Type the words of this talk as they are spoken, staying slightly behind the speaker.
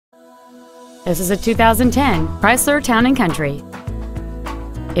This is a 2010 Chrysler Town and Country.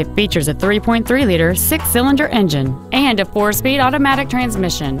 It features a 3.3-liter six-cylinder engine and a 4-speed automatic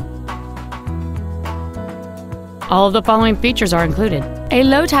transmission. All of the following features are included: a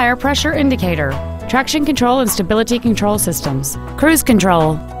low tire pressure indicator, traction control and stability control systems, cruise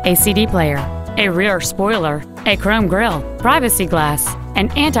control, a CD player, a rear spoiler, a chrome grille, privacy glass, an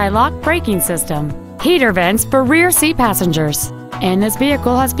anti-lock braking system, heater vents for rear seat passengers, and this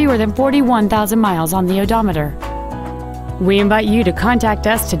vehicle has fewer than 41,000 miles on the odometer. We invite you to contact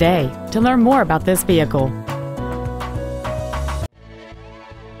us today to learn more about this vehicle.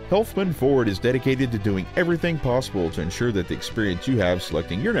 Helfman Ford is dedicated to doing everything possible to ensure that the experience you have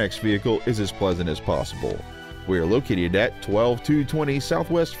selecting your next vehicle is as pleasant as possible. We are located at 12220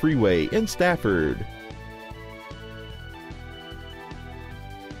 Southwest Freeway in Stafford.